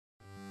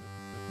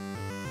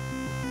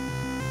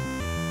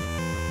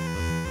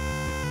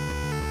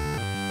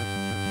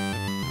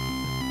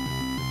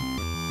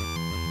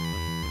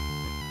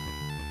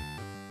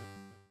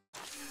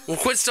Well,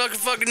 quit stuck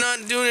fucking not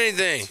doing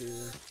anything.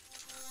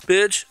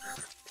 Bitch.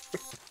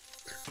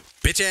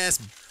 Bitch ass.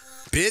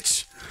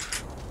 Bitch.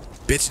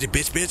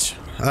 Bitch,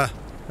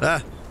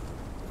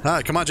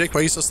 bitch. Come on, Jake.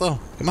 Why are you so slow?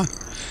 Come on.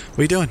 What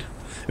are you doing?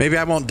 Maybe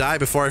I won't die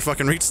before I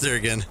fucking reach there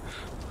again.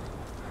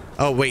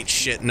 Oh, wait.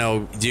 Shit.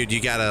 No, dude. You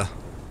gotta...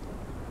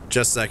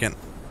 Just a second.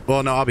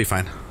 Well, no. I'll be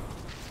fine.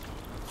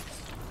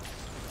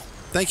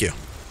 Thank you.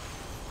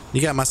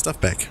 You got my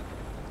stuff back.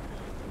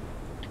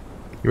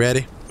 You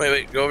ready?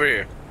 Wait. Go over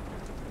here.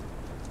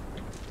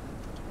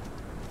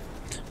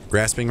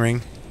 Grasping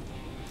ring.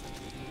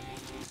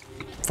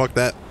 Fuck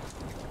that.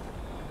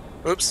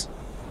 Oops.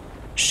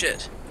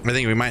 Shit. I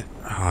think we might...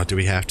 Oh, do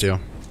we have to?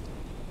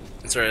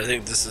 That's right. I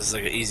think this is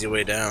like an easy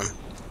way down.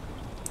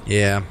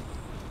 Yeah.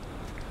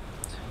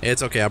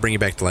 It's okay. I'll bring you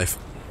back to life.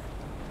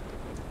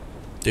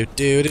 Do.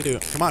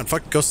 Come on,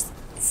 fuck. Go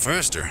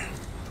faster.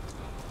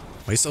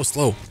 Why are you so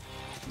slow?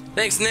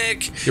 Thanks,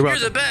 Nick. You're You're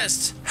welcome. the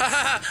best. Ha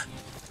ha ha.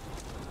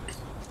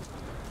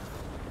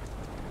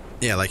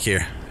 Yeah, like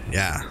here.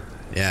 Yeah.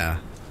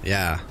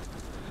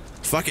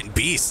 Fucking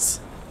beasts.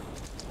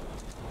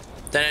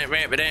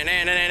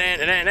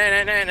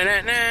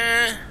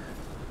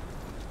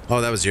 Oh,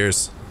 that was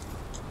yours.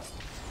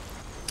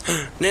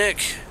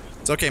 Nick.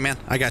 It's okay, man.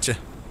 I got you.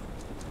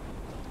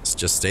 Let's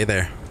just stay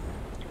there.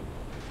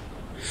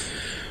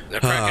 The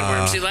Kraken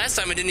worm. See, last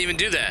time I didn't even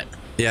do that.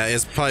 Yeah,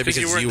 it's probably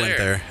because you went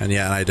there. And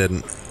yeah, I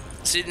didn't.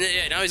 See,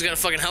 yeah, now he's got a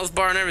fucking health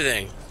bar and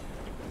everything.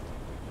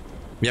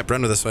 Yep,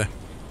 run this way.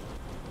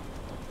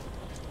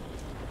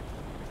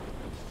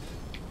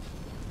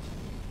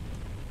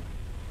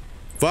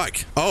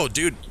 Fuck. Oh,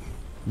 dude.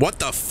 What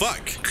the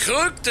fuck?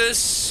 Cook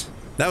this.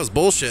 That was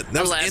bullshit. That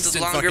I was lasted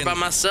instant longer fucking... by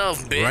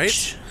myself, bitch.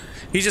 Right?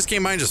 He just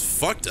came by and just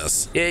fucked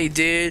us. Yeah, he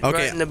did. Okay.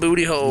 Right in the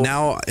booty hole.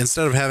 Now,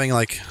 instead of having,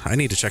 like... I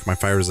need to check my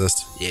fire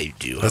resist. Yeah, you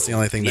do. That's the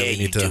only thing that we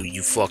need to... Yeah, you do,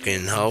 you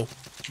fucking hoe.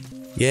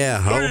 Yeah,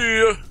 ho.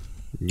 Yeah.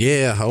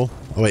 Yeah, ho.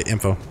 Oh, wait,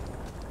 info.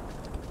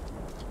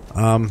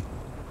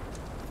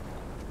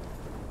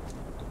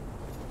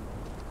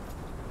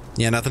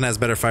 Yeah, nothing has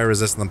better fire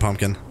resist than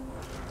pumpkin.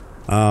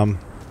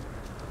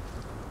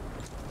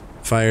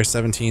 Fire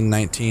 17,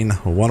 19,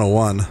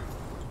 101.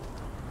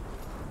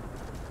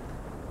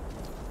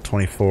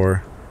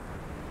 24.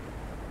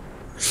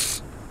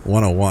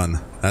 101.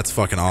 That's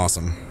fucking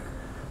awesome.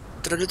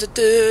 Fire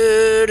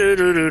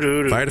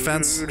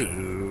defense?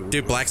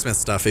 Dude, blacksmith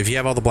stuff. If you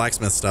have all the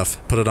blacksmith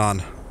stuff, put it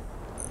on.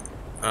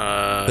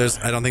 I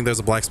don't think there's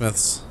a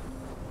blacksmith's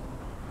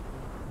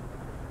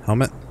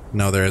helmet.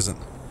 No, there isn't.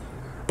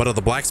 But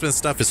the blacksmith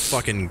stuff is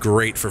fucking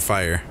great for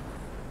fire.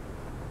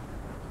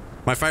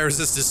 My fire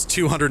resist is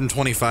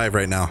 225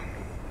 right now.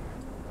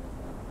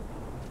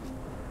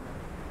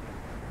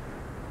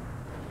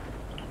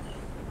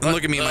 And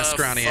look at me, my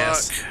scrawny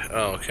ass.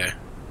 Oh, okay.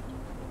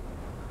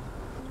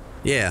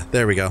 Yeah,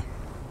 there we go.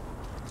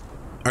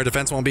 Our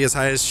defense won't be as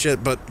high as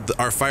shit, but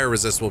our fire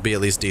resist will be at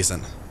least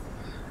decent.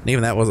 And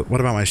even that wasn't...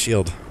 What about my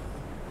shield?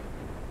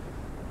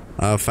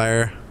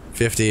 Fire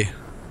 50.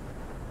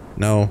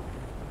 No.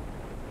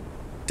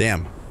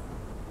 Damn.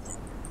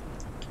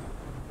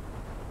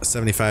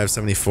 75,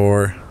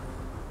 74.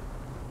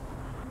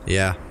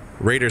 Yeah.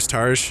 Raiders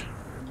Targe.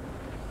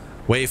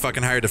 Way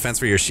fucking higher defense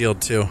for your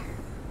shield, too.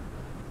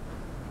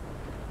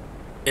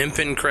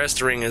 Impin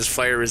Crest Ring is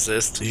fire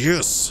resist.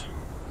 Yes.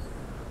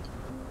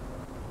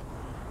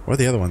 What are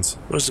the other ones?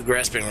 What's the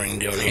grasping ring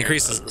doing here?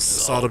 Increases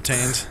assault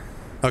obtained.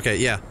 Okay,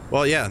 yeah.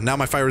 Well, yeah, now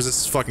my fire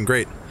resist is fucking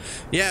great.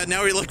 Yeah,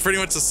 now we look pretty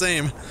much the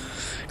same.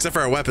 Except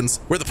for our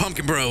weapons. We're the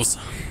Pumpkin Bros.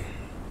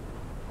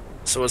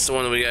 So what's the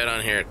one that we got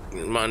on here?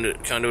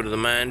 Conduit of the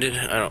Minded?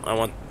 I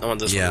want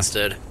this one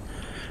instead.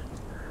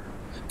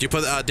 Do you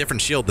put a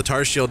different shield? The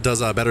Tar shield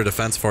does better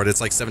defense for it. It's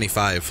like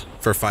 75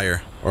 for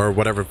fire. Or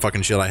whatever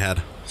fucking shield I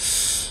had.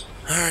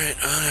 Alright,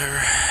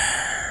 whatever.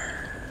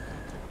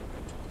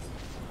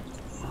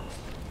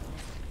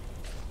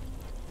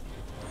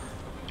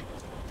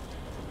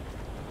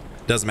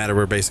 Doesn't matter,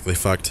 we're basically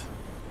fucked.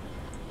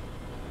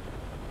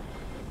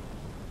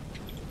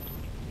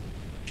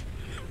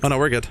 Oh no,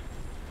 we're good.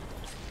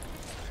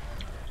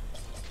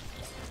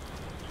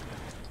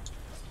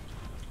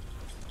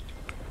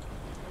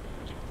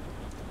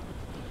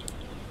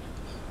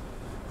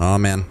 Oh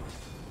man.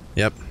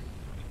 Yep.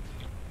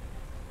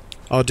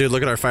 Oh dude,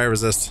 look at our fire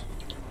resist.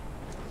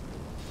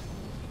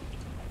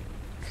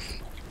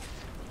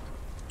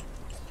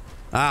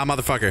 Ah,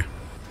 motherfucker.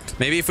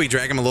 Maybe if we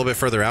drag him a little bit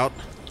further out.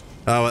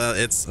 Oh,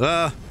 it's,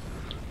 yeah,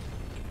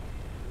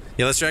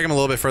 let's drag him a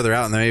little bit further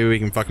out and then maybe we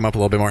can fuck him up a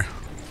little bit more.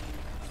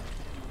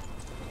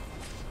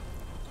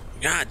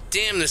 God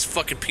damn this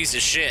fucking piece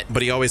of shit.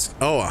 But he always,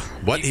 oh,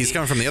 what? He's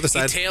coming from the other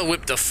side. He tail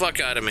whipped the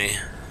fuck out of me.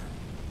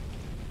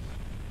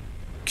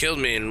 Killed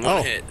me in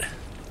one hit.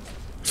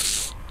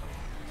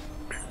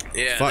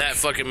 Yeah, fuck. That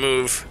fucking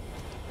move.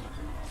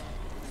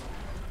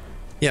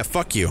 Yeah,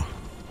 fuck you.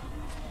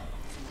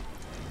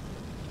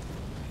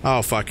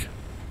 Oh, fuck.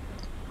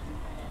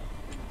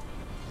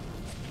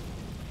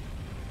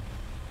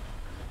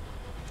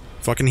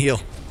 Fucking heal.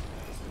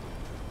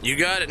 You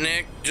got it,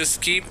 Nick.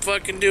 Just keep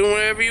fucking doing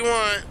whatever you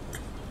want.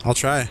 I'll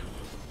try.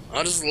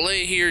 I'll just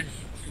lay here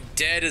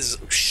dead as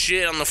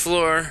shit on the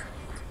floor.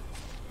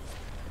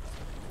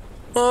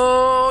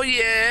 Oh,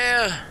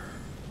 yeah.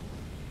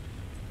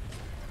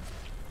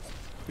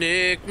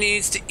 Nick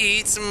needs to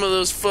eat some of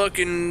those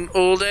fucking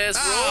old ass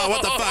rolls. Oh,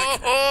 what the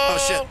fuck? Oh,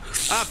 shit.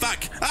 Ah,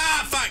 fuck.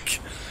 Ah, fuck.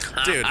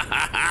 Dude.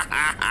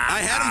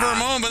 I had him for a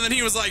moment, but then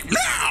he was like, no!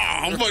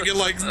 I'm fucking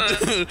like,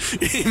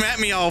 he met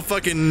me all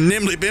fucking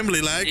nimbly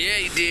bimbly like. Yeah,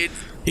 he did.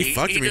 He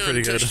fucked me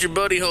pretty good. Touched your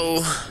buddy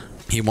hole.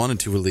 He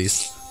wanted to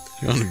release.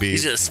 He wanted to be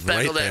He's gonna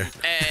spackle right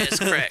that ass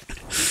crack.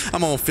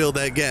 I'm gonna fill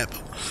that gap.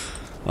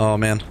 Oh,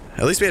 man.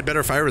 At least we had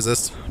better fire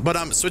resist. But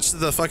switch to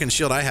the fucking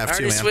shield I have I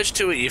too, already man. switched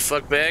to it, you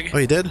fuckbag. Oh,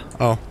 you did?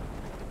 Oh.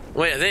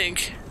 Wait, I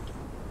think.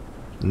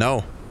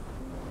 No.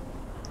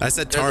 I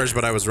said Targe,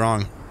 but I was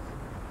wrong.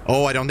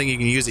 Oh, I don't think you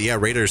can use it. Yeah,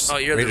 Raiders. Oh,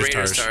 you're Raiders the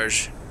Raiders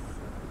Targe.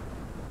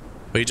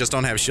 But you just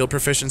don't have shield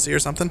proficiency or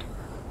something?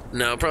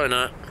 No, probably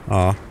not.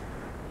 Oh.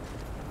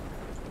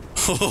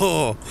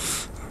 Oh.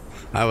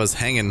 I was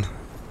hanging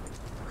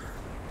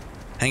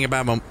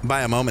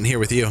by a moment here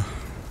with you.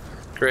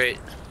 Great.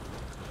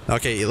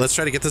 Okay, let's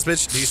try to get this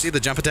bitch. Do you see the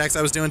jump attacks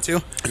I was doing too?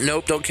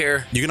 Nope, don't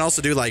care. You can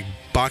also do like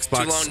box,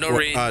 Too long, no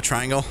read.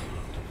 triangle.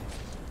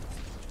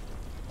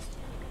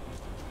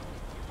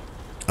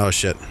 Oh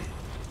shit.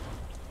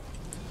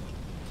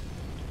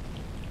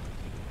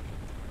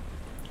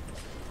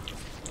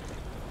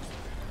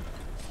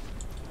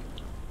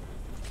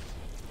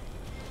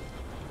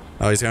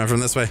 Oh, he's coming from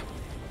this way.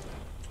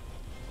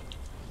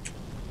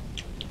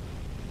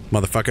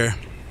 Motherfucker.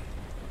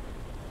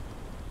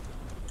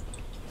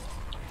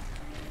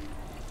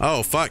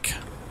 Oh, fuck.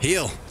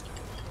 Heal.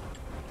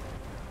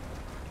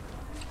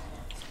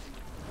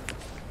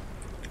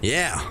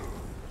 Yeah.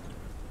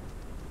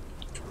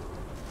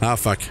 Oh,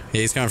 fuck.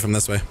 Yeah, he's coming from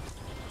this way.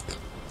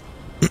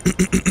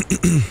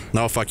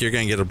 No, fuck, you're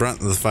gonna get a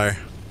brunt of the fire.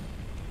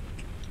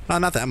 Oh,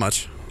 not that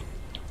much.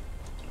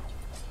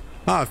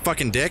 Oh,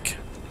 fucking dick.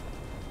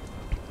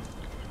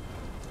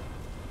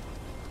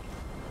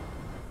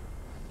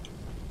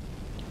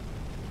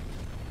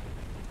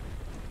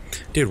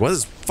 Dude, what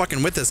is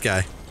fucking with this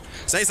guy?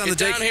 Say something,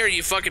 Get Jake. down here,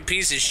 you fucking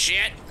piece of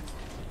shit.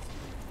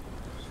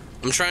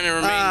 I'm trying to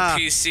remain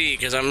PC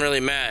because I'm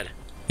really mad.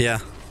 Yeah.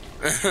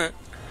 And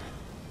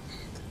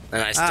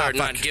I start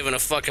not fuck. giving a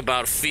fuck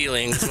about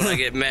feelings when I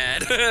get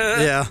mad.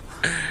 Yeah.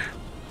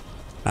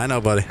 I know,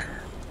 buddy.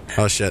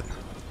 Oh, shit.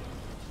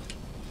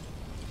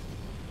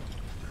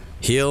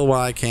 Heal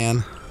while I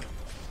can.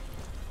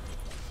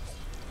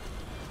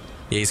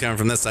 Yeah, he's coming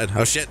from this side.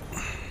 Oh, shit.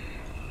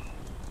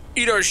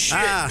 Eat our shit.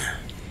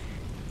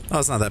 Oh,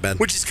 it's not that bad.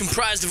 Which is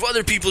comprised of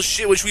other people's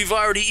shit, which we've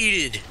already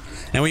eaten.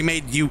 And we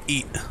made you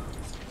eat.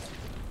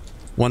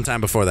 One time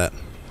before that.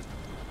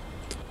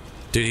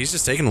 Dude, he's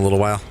just taking a little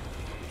while.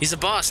 He's a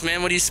boss,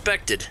 man. What do you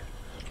expected?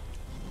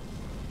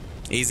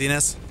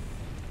 Easiness?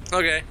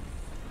 Okay.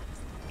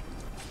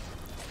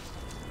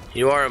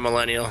 You are a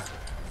millennial.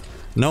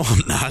 No,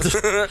 I'm not.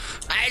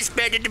 I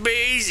expect it to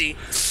be easy.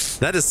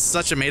 That is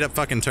such a made-up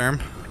fucking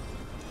term.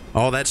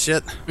 All that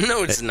shit.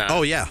 No, it's not.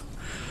 Oh, yeah.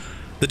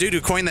 The dude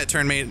who coined that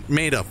term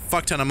made a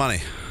fuck ton of money.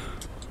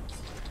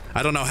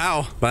 I don't know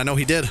how, but I know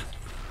he did.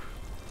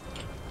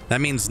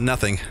 That means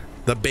nothing.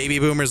 The baby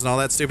boomers and all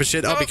that stupid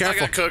shit. Oh, be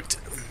careful. I got cooked.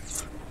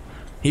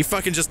 He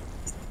fucking just...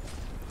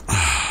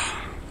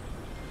 I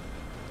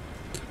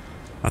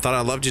thought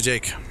I loved you,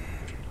 Jake.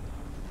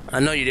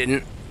 I know you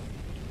didn't.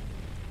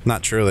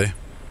 Not truly.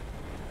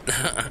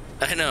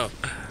 I know.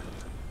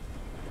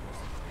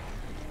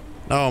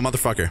 Oh,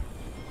 motherfucker.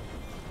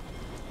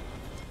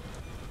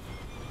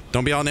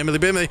 Don't be all nimbly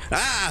bimbly.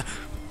 Ah!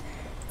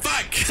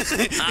 Fuck!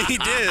 He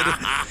did.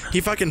 He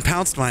fucking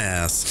pounced my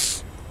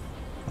ass.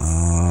 He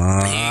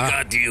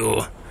got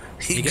you.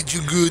 He got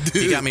you good.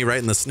 He got me right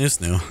in the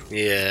snoo-snoo.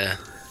 Yeah.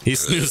 He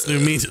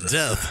snoo-snoo me to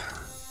death.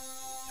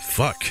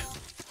 Fuck.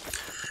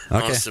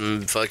 Okay. On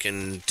some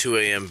fucking 2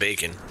 a.m.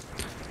 bacon.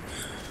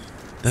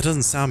 That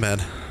doesn't sound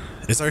bad.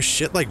 Is our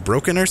shit like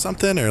broken or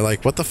something? Or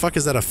like what the fuck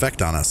is that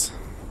effect on us?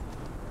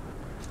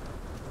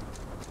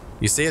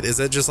 You see it? Is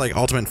it just like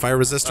ultimate fire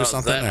resist or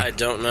something? That, I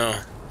don't know.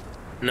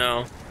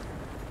 No.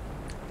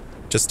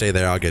 Just stay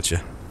there, I'll get you.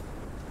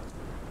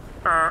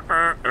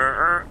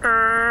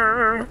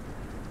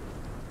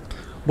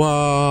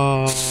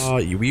 Whoa.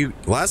 You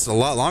lasted a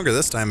lot longer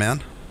this time,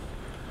 man.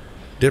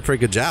 Did a pretty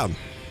good job.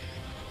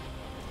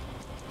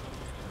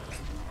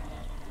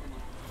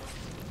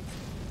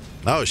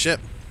 Oh, shit.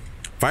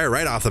 Fire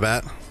right off the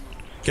bat.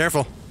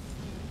 Careful.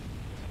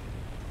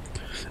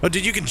 Oh,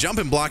 dude, you can jump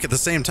and block at the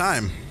same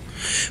time.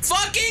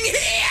 Fucking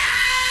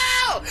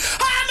heal!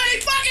 How many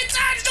fucking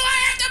times do I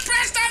have to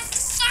press the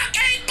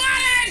fucking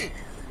button?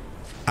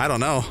 I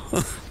don't know.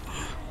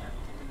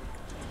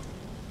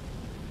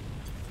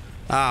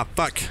 Ah,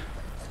 fuck.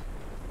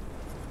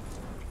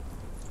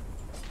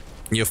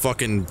 You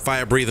fucking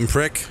fire-breathing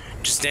prick.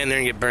 Just stand there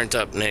and get burnt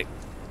up, Nick.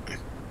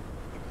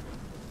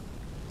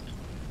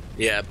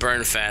 Yeah,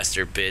 burn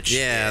faster, bitch.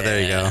 Yeah,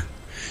 there you go.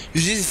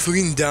 You just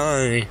fucking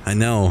die. I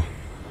know.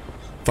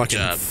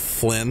 Fucking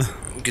Flynn.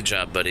 Good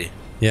job, buddy.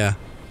 Yeah.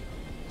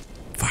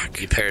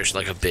 Fuck. You perish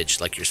like a bitch,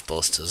 like you're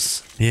supposed to.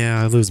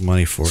 Yeah, I lose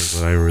money for it,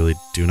 but I really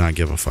do not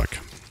give a fuck.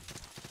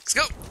 Let's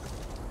go.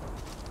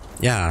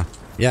 Yeah.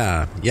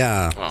 Yeah.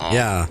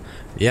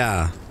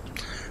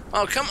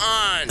 Oh, come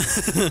on.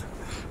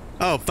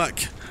 Oh, fuck.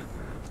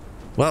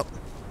 Well.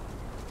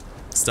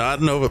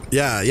 Starting over.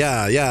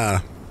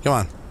 Yeah. Come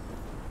on.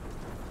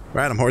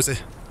 Ride him, horsey.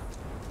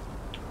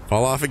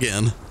 Fall off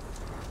again.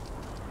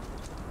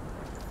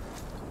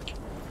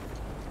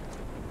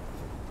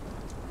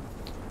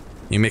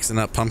 You mixing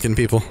up pumpkin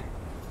people?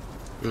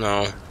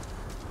 No.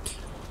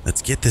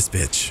 Let's get this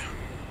bitch.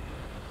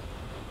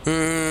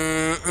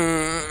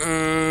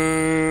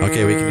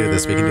 Okay, we can do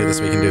this. We can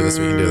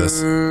do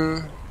this.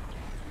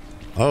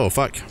 Oh,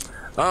 fuck.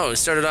 Oh, it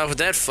started off with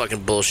that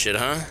fucking bullshit,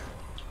 huh?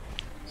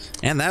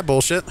 And that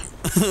bullshit.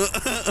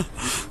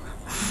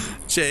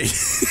 Jay.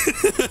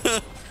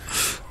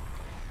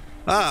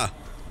 Ah.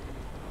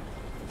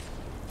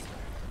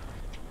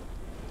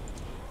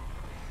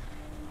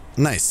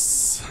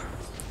 Nice.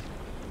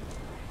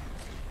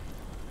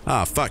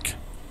 Ah, fuck.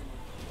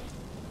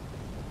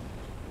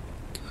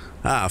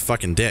 Ah,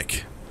 fucking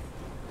dick.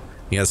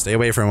 You gotta stay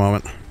away for a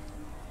moment.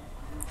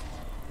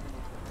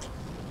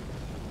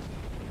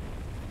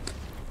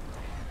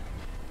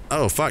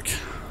 Oh, fuck.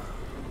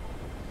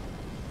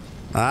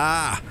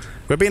 Ah!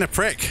 Quit being a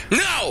prick.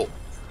 No!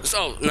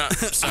 Oh, no,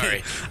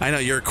 sorry. I know,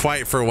 you're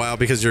quiet for a while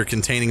because you're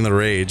containing the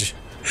rage.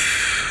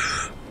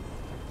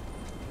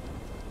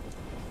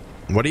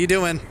 What are you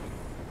doing?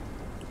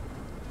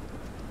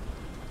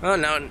 Oh,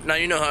 now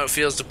you know how it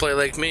feels to play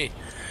like me.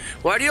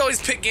 Why do you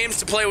always pick games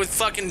to play with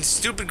fucking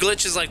stupid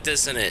glitches like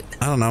this in it?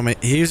 I don't know,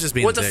 mate. He was just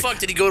being What a the dick. fuck?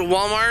 Did he go to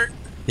Walmart?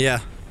 Yeah.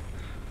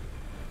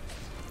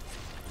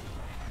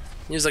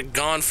 He was like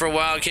gone for a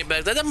while, came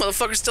back. That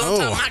motherfucker's still on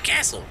top of my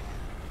castle.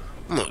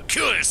 I'm gonna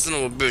kill that son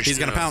of a bitch. He's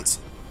gonna pounce.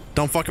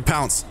 Don't fucking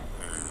pounce.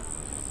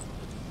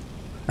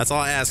 That's all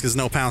I ask is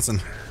no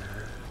pouncing.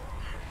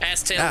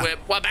 Ass tail whip.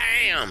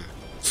 Wha-bam!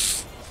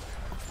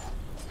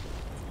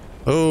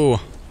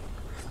 Oh.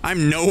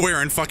 I'm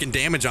nowhere in fucking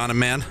damage on him,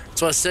 man.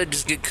 That's why I said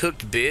just get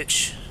cooked,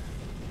 bitch.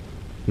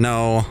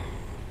 No.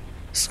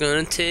 It's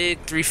gonna take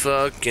 3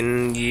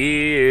 fucking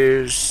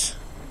years.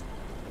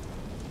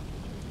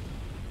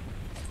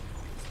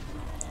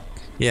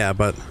 Yeah,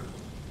 but...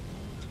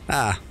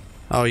 Ah.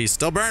 Oh, you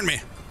still burned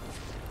me.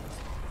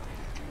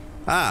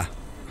 Ah.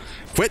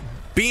 Quit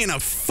being a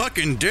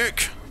fucking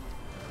dick.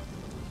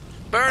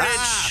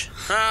 Burnage!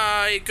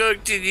 Ah, he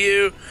cooked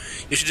you.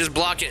 You should just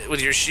block it with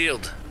your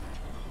shield.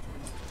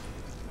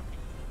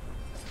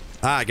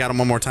 Ah, I got him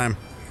one more time.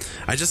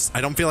 I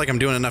don't feel like I'm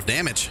doing enough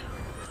damage.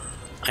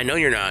 I know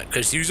you're not,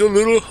 because you's a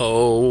little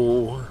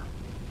hoe.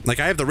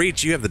 Like, I have the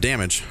reach, you have the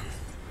damage.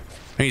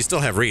 I mean, you still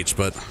have reach,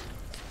 but...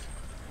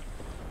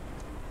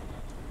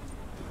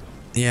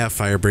 Yeah,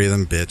 fire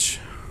breathing, bitch.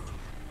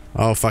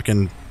 Oh,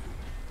 fucking...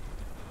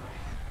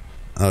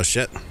 Oh,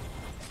 shit.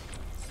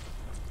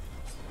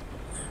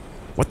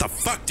 What the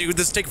fuck, dude?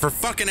 This is taking for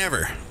fucking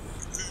ever.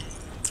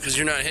 It's because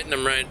you're not hitting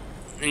them right,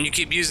 and you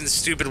keep using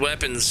stupid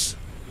weapons.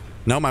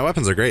 No, my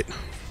weapons are great.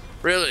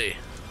 Really?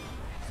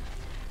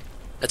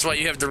 That's why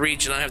you have the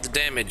reach and I have the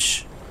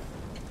damage.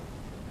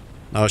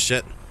 Oh,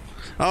 shit.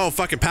 Oh,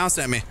 fucking pounced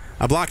at me.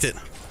 I blocked it.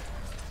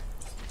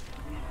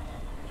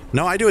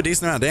 No, I do a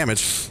decent amount of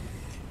damage.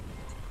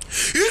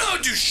 You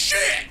don't do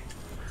shit!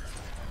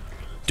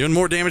 Doing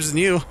more damage than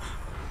you.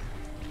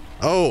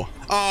 Oh.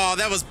 Oh,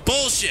 that was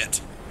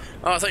bullshit.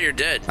 Oh, I thought you were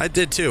dead. I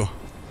did too.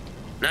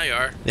 Now you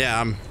are.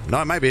 Yeah,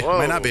 no, it might be. Whoa.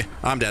 Might not be.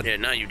 I'm dead. Yeah,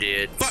 now you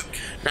did. Fuck.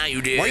 Now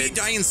you did. Why are you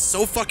dying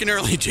so fucking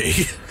early,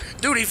 Jake?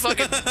 Dude, he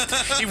fucking...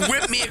 he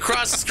whipped me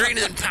across the screen and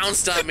then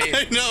pounced on me.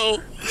 I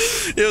know.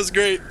 It was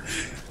great.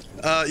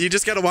 You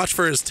just gotta watch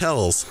for his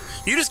tells.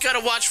 You just gotta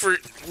watch for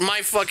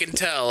my fucking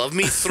tell of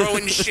me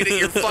throwing shit at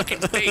your fucking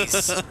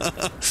face.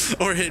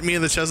 Or hit me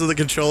in the chest with the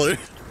controller.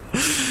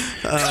 Climb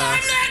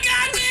that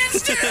goddamn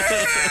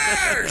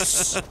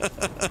stairs!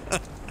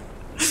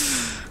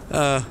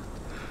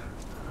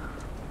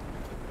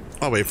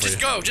 I'll wait for you. Just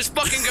go. Just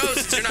fucking go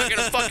since you're not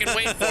gonna fucking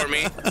wait for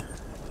me.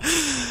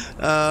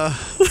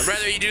 I'd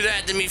rather you do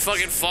that than me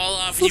fucking fall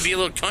off and you be a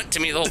little cunt to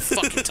me the whole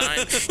fucking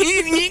time.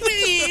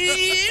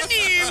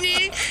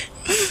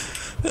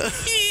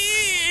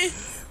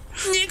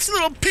 Nick's a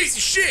little piece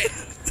of shit.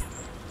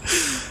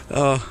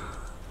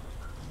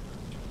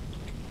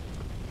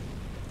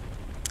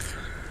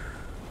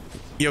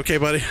 You okay,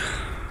 buddy?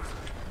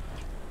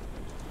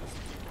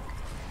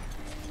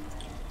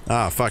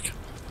 Ah, fuck.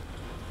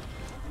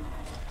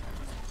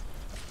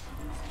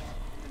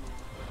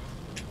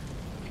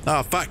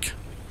 Oh, fuck.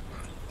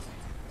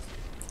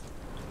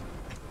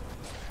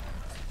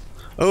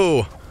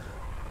 Oh.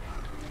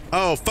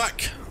 Oh,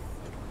 fuck.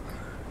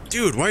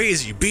 Dude, why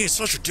is you being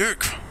such a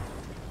dick?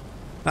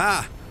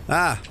 Ah.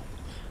 Ah.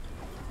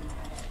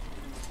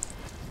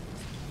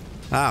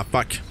 Ah,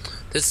 fuck.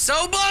 It's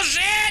so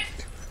bullshit!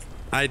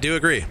 I do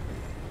agree.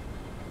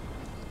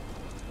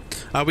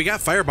 We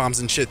got fire bombs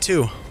and shit,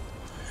 too.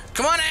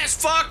 Come on, ass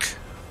fuck!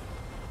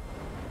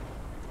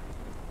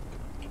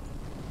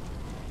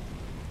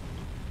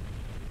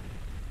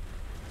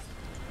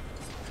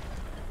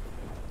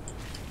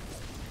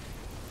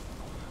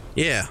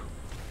 Yeah.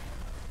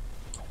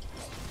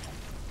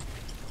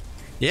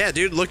 Yeah,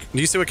 dude, look. Do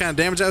you see what kind of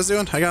damage I was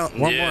doing? I got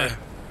one more.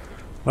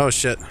 Oh,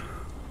 shit.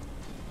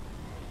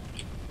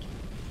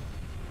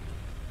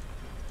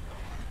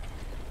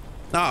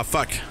 Oh,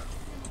 fuck.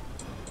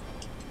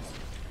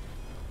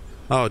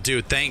 Oh,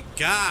 dude, thank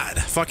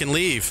God. Fucking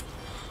leave.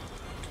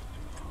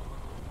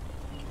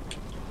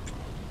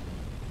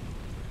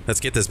 Let's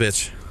get this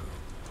bitch.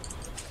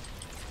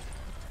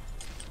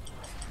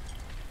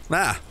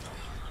 Ah.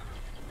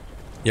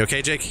 You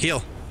okay, Jake?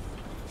 Heal.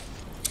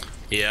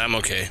 Yeah, I'm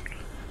okay.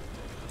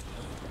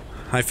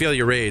 I feel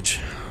your rage.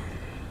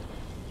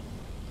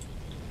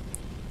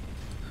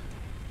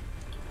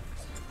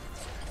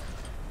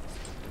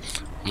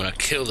 I'm gonna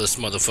kill this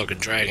motherfucking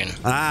dragon.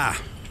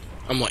 Ah.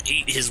 I'm gonna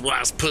eat his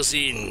wife's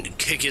pussy and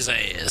kick his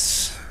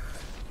ass.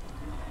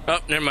 Oh,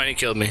 never mind, he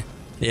killed me.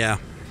 Yeah.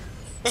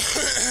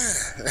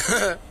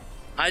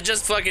 I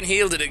just fucking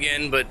healed it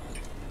again, but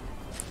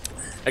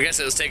I guess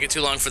it was taking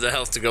too long for the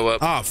health to go up.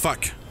 Oh,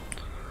 fuck.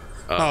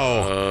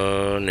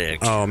 Oh, Nick.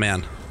 Oh,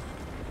 man.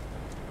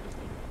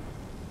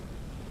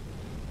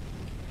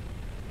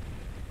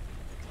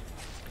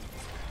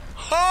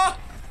 Ha!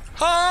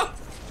 Ha!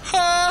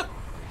 Ha!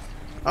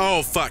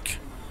 Oh, fuck.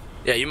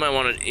 Yeah, you might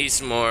want to eat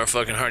some more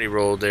fucking hearty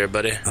roll there,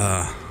 buddy.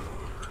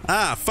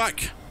 Ah, fuck.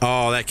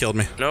 Oh, that killed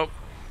me. Nope.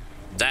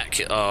 That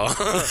oh.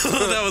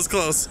 That was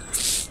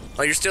close.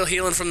 Oh, you're still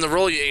healing from the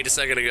roll you ate a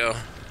second ago.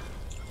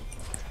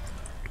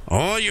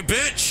 Oh, you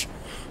bitch!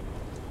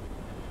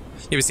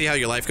 You see how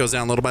your life goes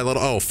down little by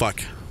little? Oh,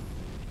 fuck.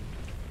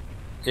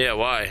 Yeah,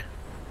 why?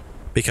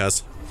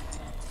 Because.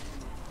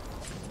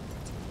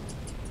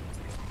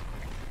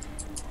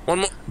 One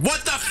more.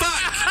 What the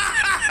fuck?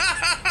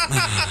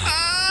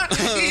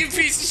 You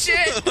piece of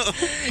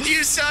shit!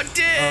 You sucked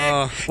dick!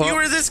 Well, you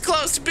were this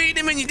close to beating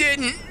him and you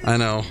didn't. I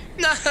know.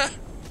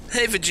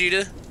 Hey,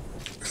 Vegeta.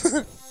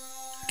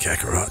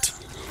 Kakarot.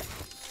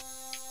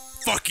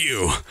 Fuck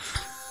you.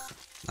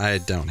 I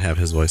don't have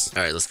his voice.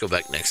 Alright, let's go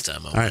back next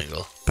time on All right.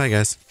 Wangle. Bye,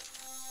 guys.